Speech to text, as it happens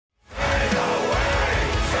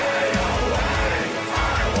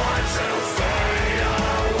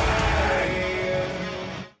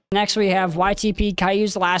next we have YTP,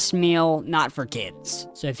 Caillou's Last Meal, not for kids.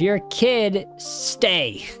 So if you're a kid,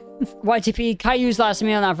 stay. YTP, Caillou's Last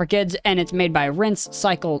Meal, not for kids, and it's made by Rinse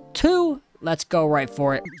Cycle 2. Let's go right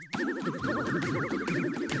for it.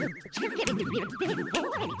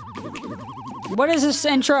 What is this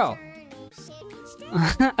intro?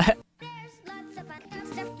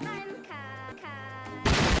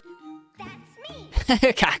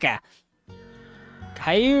 Caca.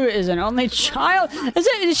 Caillou is an only child.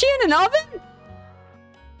 Is she in an oven?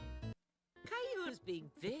 Caillou is being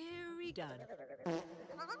very done.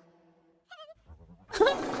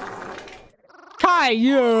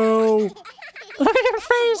 Caillou! Look at her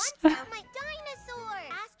face! My dinosaur!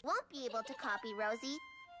 Won't be able to copy Rosie.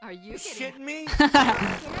 Are you shitting me?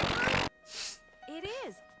 It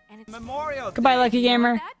is, and it's Memorial. Goodbye, Lucky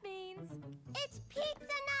Gamer. that means. It's pizza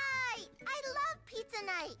night! I love pizza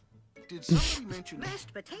night! Did somebody mention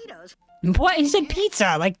mashed potatoes? What? He said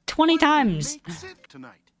pizza like 20 times.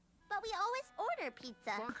 Tonight. But we always order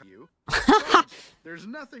pizza. Fuck you. There's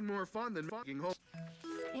nothing more fun than fucking home.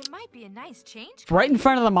 It might be a nice change. Right in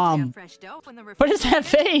front of the We mom. have fresh dough from the What is that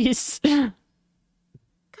refrigerator. face?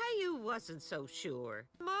 Caillou wasn't so sure.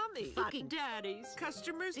 Mommy, fucking daddies.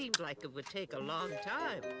 Customers seemed like it would take a long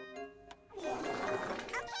time. Okay, Mommy,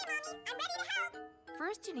 I'm ready to help.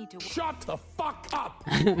 First, you need to. Shut the fuck up!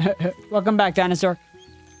 Welcome back, dinosaur.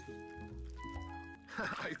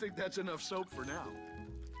 I think that's enough soap for now.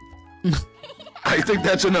 I think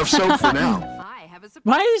that's enough soap for now. I have a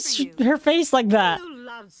surprise Why for is you. her face like that? Caillou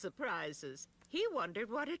loved surprises. He wondered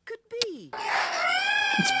what it could be.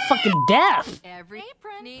 It's fucking death. Every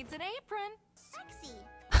apron needs an apron. Sexy.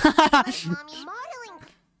 Like Mommy modeling.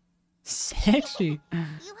 Sexy.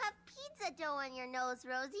 You have pizza dough on your nose,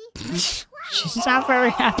 Rosie. She's not very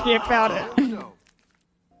happy about it. No.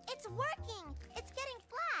 It's working. It's getting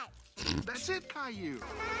flat. That's it, Caillou.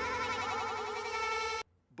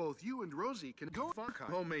 Both you and Rosie can go fuck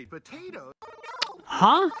homemade potatoes.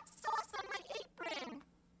 Huh? Sauce on my apron.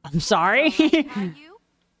 I'm sorry. Caillou,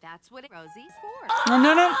 that's what Rosie's for.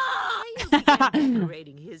 No. Caillou began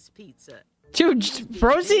decorating his pizza. Dude,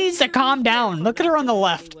 Rosie needs to calm down. Look at her on the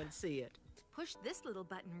left. Anyone see it? Push this little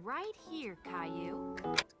button right here, Caillou.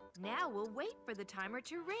 Now we'll wait for the timer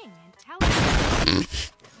to ring and tell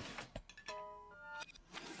us.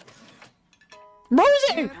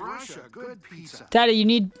 Rosie! Russia, good pizza. Daddy, you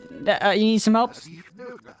need some help?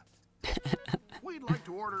 We'd like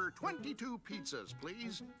to order 22 pizzas,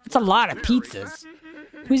 please. That's a lot of pizzas.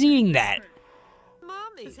 Who's eating that?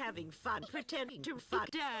 Mommy's having fun pretending to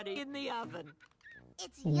fuck Daddy in the oven.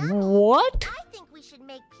 It's yummy. What? I think we should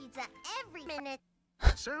make pizza every minute.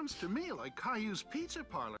 Sounds to me like Caillou's pizza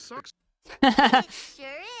parlor sucks. It sure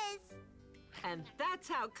is. And that's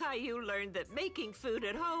how Caillou learned that making food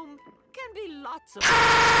at home can be lots of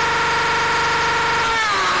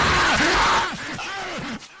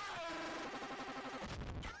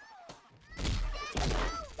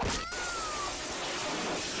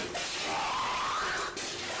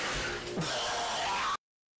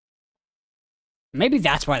Maybe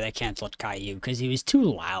that's why they canceled Caillou, because he was too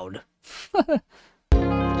loud.